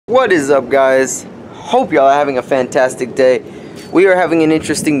What is up, guys? Hope y'all are having a fantastic day. We are having an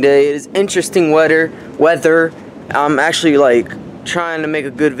interesting day. It is interesting weather. I'm actually like trying to make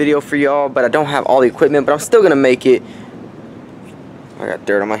a good video for y'all, but I don't have all the equipment, but I'm still gonna make it. I got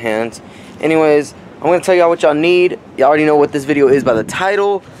dirt on my hands. Anyways, I'm gonna tell y'all what y'all need. Y'all already know what this video is by the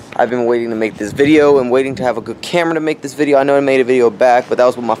title. I've been waiting to make this video and waiting to have a good camera to make this video. I know I made a video back, but that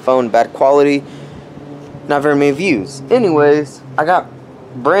was with my phone, bad quality, not very many views. Anyways, I got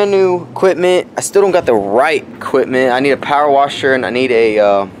brand new equipment. I still don't got the right equipment. I need a power washer and I need a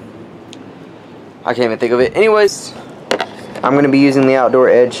I can't even think of it. Anyways, I'm gonna be using the Outdoor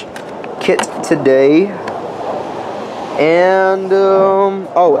Edge kit today, and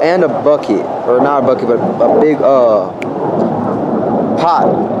oh, and a bucket, or not a bucket, but a big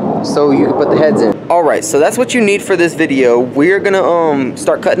pot so you can put the heads in. Alright, so that's what you need for this video. We're gonna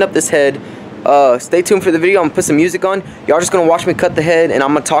start cutting up this head. Stay tuned for the video. I'm gonna put some music on. Y'all just gonna watch me cut the head, and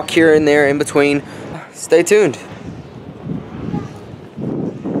I'm gonna talk here and there in between. Stay tuned.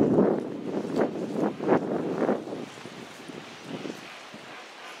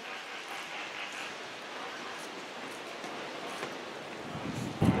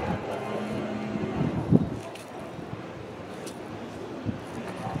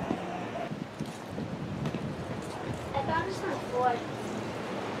 I found this on the floor.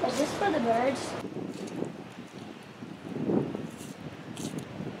 Is this for the birds?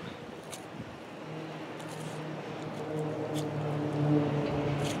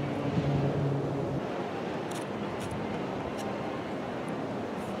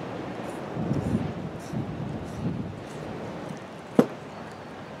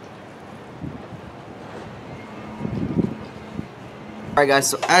 Alright guys,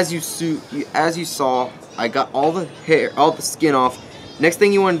 so as you saw, I got all the hair, all the skin off. Next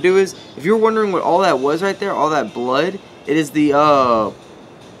thing you want to do is, if you're wondering what all that was right there, all that blood, it is the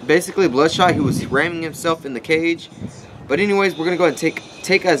basically Bloodshot who was ramming himself in the cage. But anyways, we're gonna go ahead and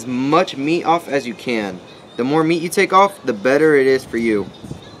take as much meat off as you can. The more meat you take off, the better it is for you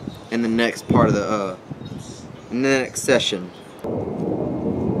in the next part of the in the next session.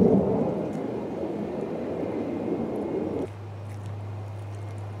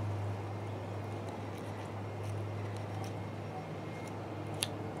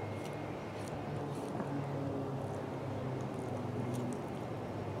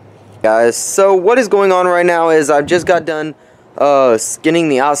 Guys, so what is going on right now is I just got done skinning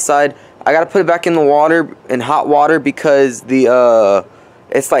the outside. I gotta put it back in the water, in hot water, because the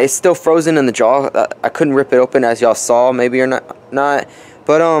it's still frozen in the jaw. I couldn't rip it open, as y'all saw, maybe or not.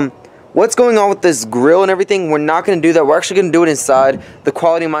 But what's going on with this grill and everything? We're not gonna do that. We're actually gonna do it inside. The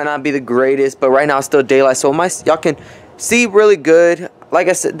quality might not be the greatest, but right now it's still daylight, so y'all can see really good. Like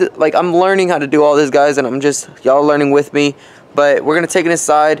I said, like I'm learning how to do all this, guys, and I'm just y'all learning with me. But we're gonna take it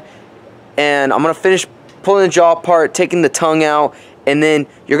inside, and I'm gonna finish pulling the jaw apart, taking the tongue out, and then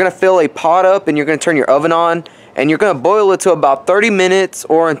you're gonna fill a pot up, and you're gonna turn your oven on, and you're gonna boil it to about 30 minutes,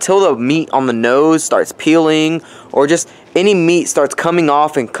 or until the meat on the nose starts peeling, or just any meat starts coming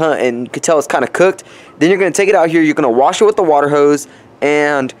off and you can tell it's kind of cooked. Then you're gonna take it out here, you're gonna wash it with the water hose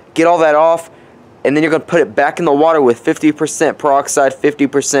and get all that off, and then you're gonna put it back in the water with 50% peroxide,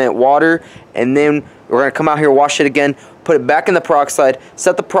 50% water, and then we're gonna come out here, wash it again, put it back in the peroxide,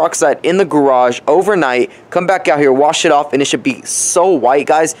 set the peroxide in the garage overnight, come back out here, wash it off, and it should be so white,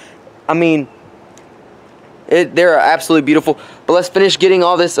 guys. I mean, they're absolutely beautiful. But let's finish getting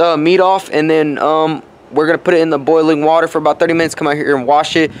all this meat off, and then we're gonna put it in the boiling water for about 30 minutes. Come out here and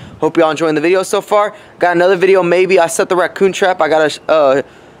wash it. Hope y'all enjoying the video so far. Got another video, maybe I set the raccoon trap. I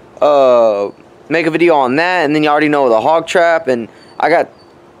gotta make a video on that, and then you already know the hog trap, and I got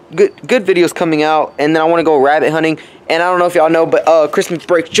good videos coming out, and then I want to go rabbit hunting. And I don't know if y'all know, but Christmas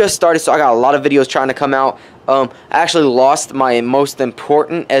break just started, so I got a lot of videos trying to come out. I actually lost my most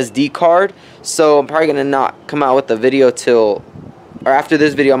important SD card, so I'm probably gonna not come out with the video till, or after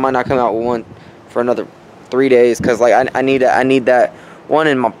this video I might not come out with one for another 3 days, because like I need that one,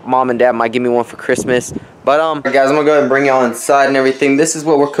 and my mom and dad might give me one for Christmas. But guys, I'm gonna go ahead and bring y'all inside and everything. This is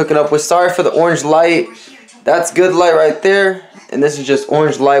what we're cooking up with. Sorry for the orange light. That's good light right there. And this is just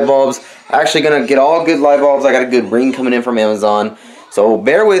orange light bulbs. Actually gonna get all good light bulbs. I got a good ring coming in from Amazon, so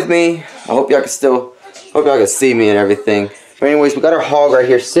bear with me. I hope y'all can see me and everything. But anyways, we got our hog right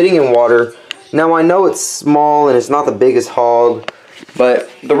here sitting in water. Now I know it's small and it's not the biggest hog, but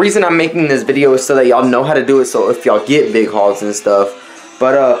the reason I'm making this video is so that y'all know how to do it, so if y'all get big hogs and stuff.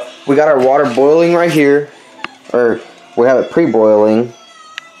 But we got our water boiling right here, or we have it pre-boiling.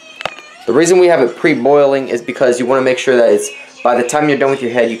 The reason we have it pre-boiling is because you want to make sure that it's, by the time you're done with your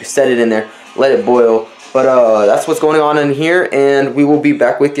head, you can set it in there, let it boil But that's what's going on in here, and we will be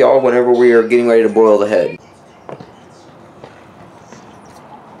back with y'all whenever we are getting ready to boil the head.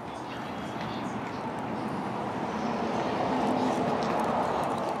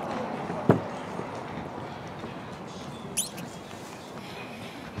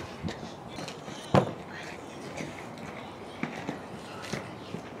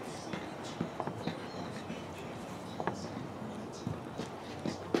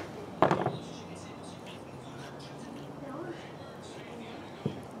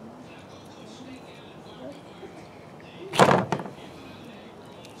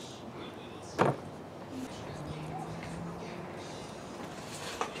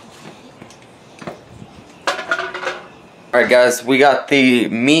 Alright guys, we got the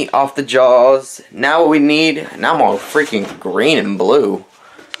meat off the jaws. Now what we need, now I'm all freaking green and blue.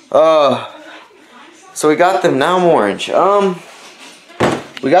 So we got them, now I'm orange.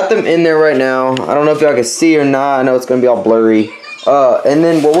 We got them in there right now. I don't know if y'all can see or not. I know it's gonna be all blurry. And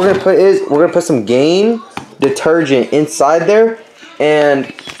then what we're gonna put is, we're gonna put some Gain detergent inside there.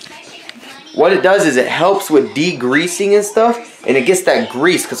 And what it does is it helps with degreasing and stuff. And it gets that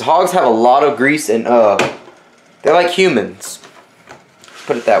grease, because hogs have a lot of grease and they're like humans.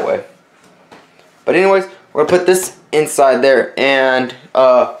 Put it that way. But anyways, we're going to put this inside there and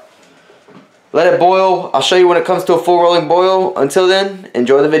let it boil. I'll show you when it comes to a full rolling boil. Until then,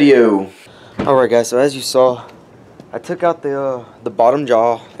 enjoy the video. Alright guys, so as you saw, I took out the bottom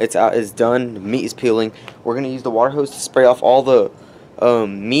jaw. It's out, it's done. The meat is peeling. We're going to use the water hose to spray off all the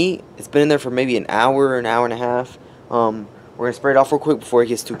meat. It's been in there for maybe an hour and a half. We're going to spray it off real quick before it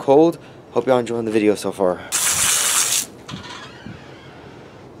gets too cold. Hope y'all enjoying the video so far.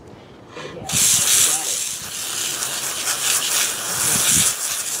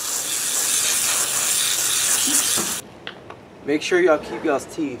 Make sure y'all keep y'all's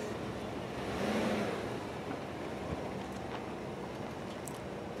teeth.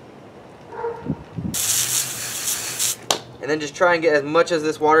 And then just try and get as much of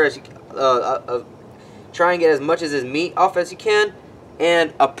this water as you try and get as much of this meat off as you can.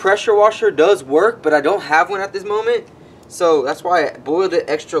 And a pressure washer does work, but I don't have one at this moment. So that's why I boiled it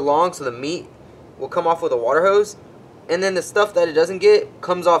extra long, so the meat will come off with a water hose. And then the stuff that it doesn't get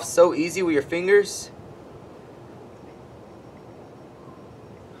comes off so easy with your fingers.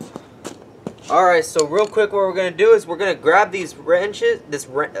 Alright, so real quick what we're going to do is we're going to grab these wrenches,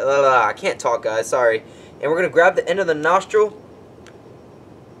 I can't talk guys, sorry. And we're going to grab the end of the nostril,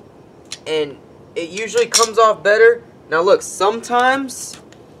 and it usually comes off better. Now look, sometimes,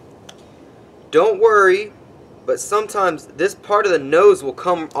 don't worry, but sometimes this part of the nose will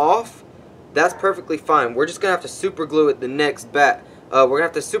come off. That's perfectly fine. We're just going to have to super glue it the next bat. We're going to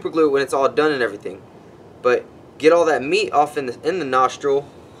have to super glue it when it's all done and everything. But get all that meat off in the nostril.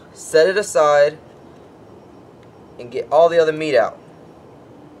 Set it aside and get all the other meat out.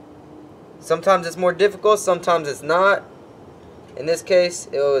 Sometimes it's more difficult, sometimes it's not. In this case,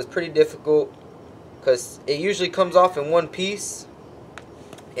 it was pretty difficult because it usually comes off in one piece.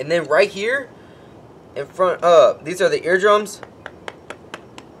 And then right here in front, these are the eardrums.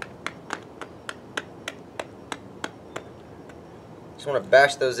 Just want to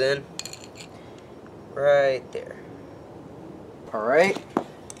bash those in right there. Alright.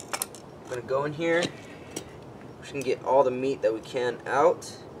 I'm going to go in here. We can get all the meat that we can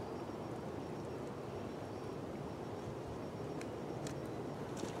out.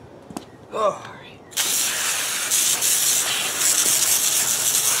 Oh,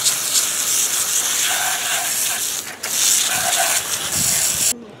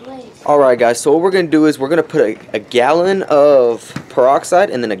 alright guys, so what we're going to do is we're going to put a gallon of peroxide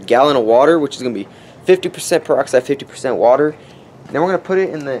and then a gallon of water, which is going to be 50% peroxide, 50% water. And then we're going to put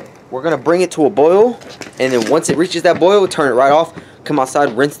it in the, we're going to bring it to a boil, and then once it reaches that boil, turn it right off, come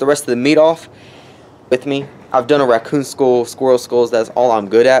outside, rinse the rest of the meat off. With me, I've done a raccoon skull, squirrel skulls, that's all I'm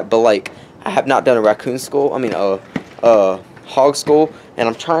good at, but like, I have not done a raccoon skull, I mean hog skull, and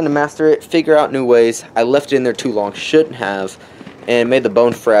I'm trying to master it, figure out new ways. I left it in there too long, shouldn't have, and made the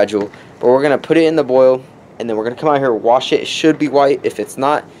bone fragile. But we're going to put it in the boil, and then we're going to come out here, wash it. It should be white. If it's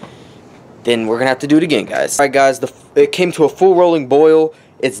not, then we're going to have to do it again, guys. Alright guys, it came to a full rolling boil.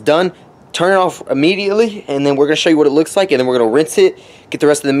 It's done. Turn it off immediately, and then we're going to show you what it looks like, and then we're going to rinse it, get the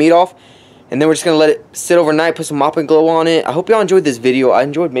rest of the meat off, and then we're just going to let it sit overnight, put some mop and glow on it. I hope y'all enjoyed this video. I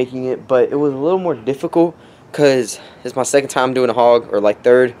enjoyed making it, but it was a little more difficult because it's my second time doing a hog, or like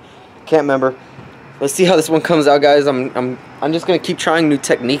third. Can't remember. Let's see how this one comes out, guys. I'm just going to keep trying new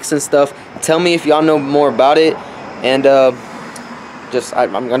techniques and stuff. Tell me if y'all know more about it, and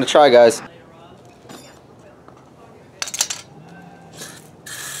I'm going to try, guys.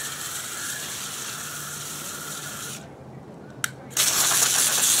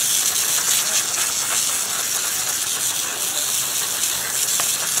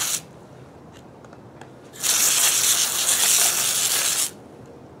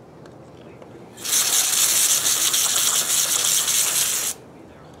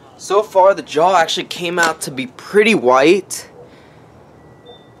 so far the jaw actually came out to be pretty white.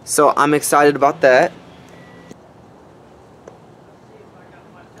 So I'm excited about that.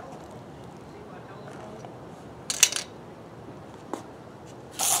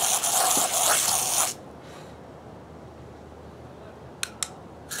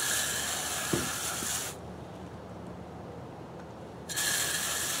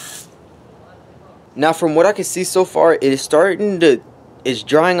 Now from what I can see so far, it is it's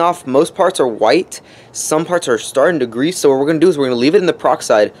drying off. Most parts are white, some parts are starting to grease. So what we're going to do is we're going to leave it in the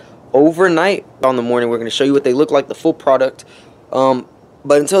peroxide overnight. On the morning we're going to show you what they look like, the full product. But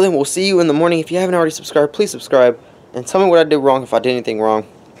until then, we'll see you in the morning. If you haven't already subscribed, please subscribe and tell me what I did wrong if I did anything wrong.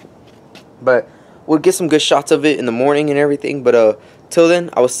 But we'll get some good shots of it in the morning and everything. But till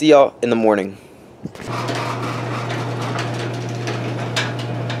then, I will see y'all in the morning.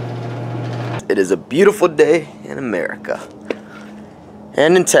 It is a beautiful day in America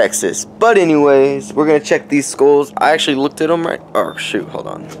and in Texas. But anyways, we're gonna check these skulls. I actually looked at them right. Oh shoot, hold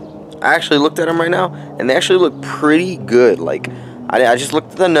on. I actually looked at them right now, and they actually look pretty good. Like I just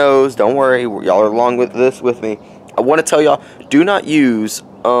looked at the nose. Don't worry, y'all are along with this with me. I want to tell y'all, do not use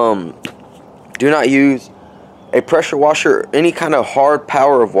a pressure washer or any kind of hard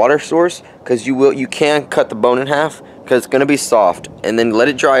power of water source, because you can cut the bone in half because it's gonna be soft. And then let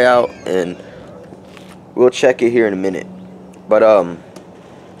it dry out, and we'll check it here in a minute. But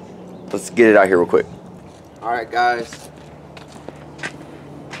let's get it out here real quick. Alright guys.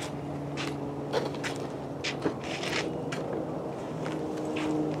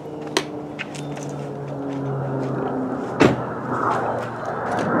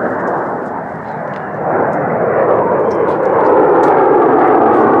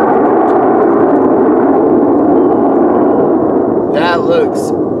 That looks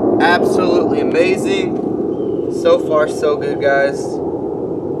absolutely amazing. So far so good, guys.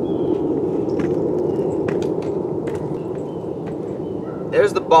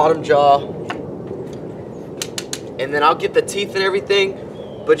 There's the bottom jaw, and then I'll get the teeth and everything,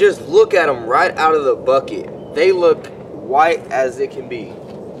 but just look at them right out of the bucket. They look white as it can be.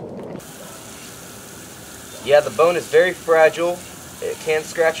 Yeah, the bone is very fragile. It can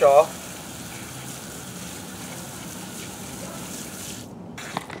scratch off.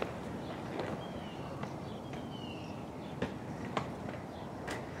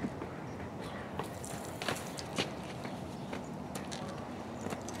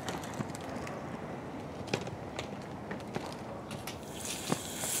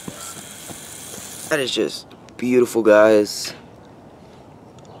 That is just beautiful, guys.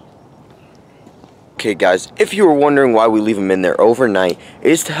 Okay, guys, if you were wondering why we leave them in there overnight, it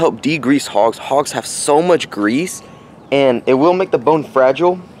is to help degrease hogs. Hogs have so much grease, and it will make the bone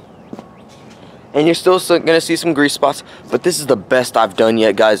fragile. And you're still going to see some grease spots, but this is the best I've done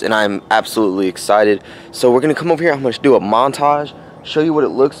yet, guys, and I'm absolutely excited. So we're going to come over here. I'm going to do a montage, show you what it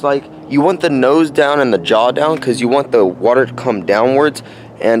looks like. You want the nose down and the jaw down because you want the water to come downwards.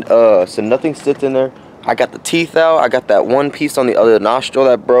 And so nothing sits in there. I got the teeth out. I got that one piece on the other nostril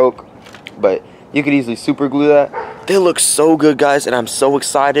that broke, but you could easily super glue that. They look so good, guys, and I'm so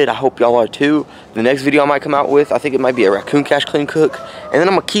excited. I hope y'all are too. The next video I might come out with, I think it might be a raccoon cash clean cook, and then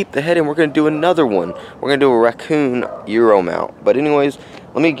I'm gonna keep the head and we're gonna do another one. We're gonna do a raccoon Euro mount. But anyways,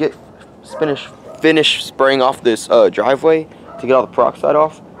 let me finish spraying off this driveway to get all the peroxide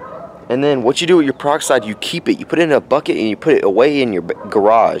off. And then what you do with your peroxide, you keep it. You put it in a bucket and you put it away in your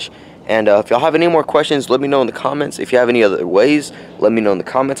garage. And if y'all have any more questions, let me know in the comments. If you have any other ways, let me know in the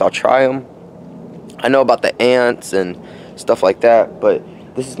comments. I'll try them. I know about the ants and stuff like that, but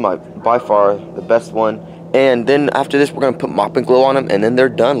this is by far the best one. And then after this, we're gonna put mop and glow on them, and then they're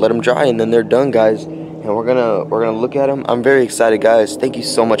done. Let them dry, and then they're done, guys. And we're gonna look at them. I'm very excited, guys. Thank you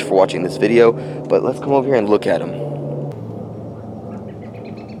so much for watching this video. But let's come over here and look at them.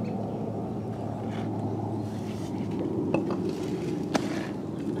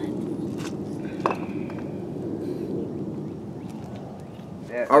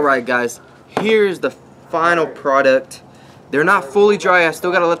 Alright, guys, here's the final product. They're not fully dry. I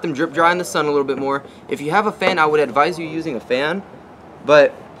still gotta let them drip dry in the sun a little bit more. If you have a fan, I would advise you using a fan,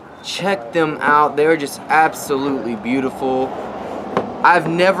 but check them out. They're just absolutely beautiful. I've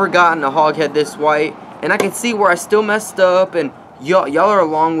never gotten a hog head this white, and I can see where I still messed up, and y'all are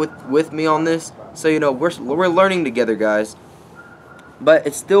along with me on this, so you know we're learning together, guys. But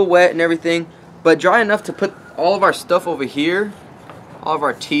it's still wet and everything, but dry enough to put all of our stuff over here, all of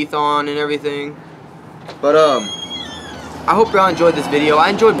our teeth on and everything. But I hope y'all enjoyed this video. I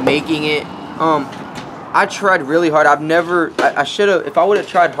enjoyed making it. I tried really hard. I should have, if I would have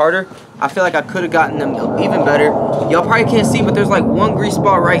tried harder, I feel like I could have gotten them even better. Y'all probably can't see, but there's like one grease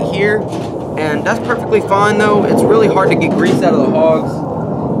spot right here, and that's perfectly fine though. It's really hard to get grease out of the hogs.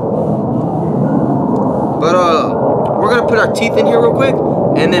 But we're gonna put our teeth in here real quick,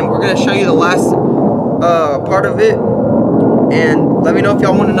 and then we're gonna show you the last part of it. And let me know if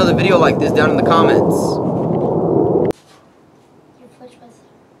y'all want another video like this down in the comments.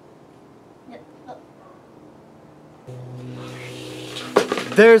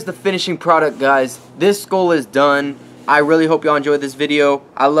 There's the finishing product, guys. This skull is done. I really hope y'all enjoyed this video.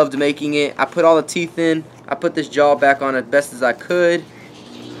 I loved making it. I put all the teeth in. I put this jaw back on as best as I could.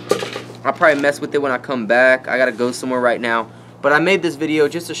 I'll probably mess with it when I come back. I gotta go somewhere right now. But I made this video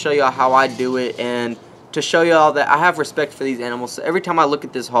just to show y'all how I do it, and to show y'all that I have respect for these animals. So every time I look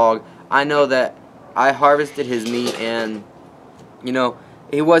at this hog, I know that I harvested his meat, and you know,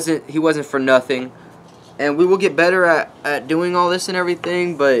 he wasn't for nothing. And we will get better at doing all this and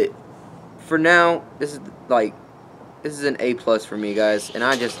everything, but for now, this is an A+ for me, guys. And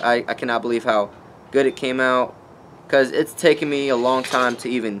I cannot believe how good it came out, because it's taken me a long time to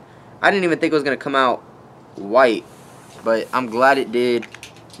even, I didn't even think it was gonna come out white, but I'm glad it did.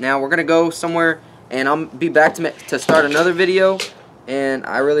 Now we're gonna go somewhere, and I'll be back to start another video, and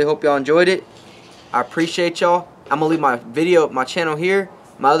I really hope y'all enjoyed it. I appreciate y'all. I'm gonna leave my channel here.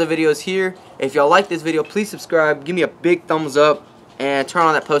 My other videos here. If y'all like this video, please subscribe, give me a big thumbs up, and turn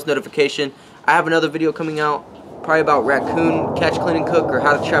on that post notification. I have another video coming out, probably about raccoon catch, clean, and cook, or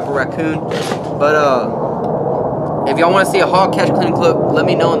how to trap a raccoon. But if y'all want to see a hog catch, clean, and cook, let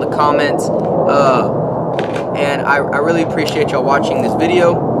me know in the comments. And I really appreciate y'all watching this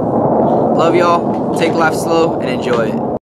video. Love y'all. Take life slow and enjoy it.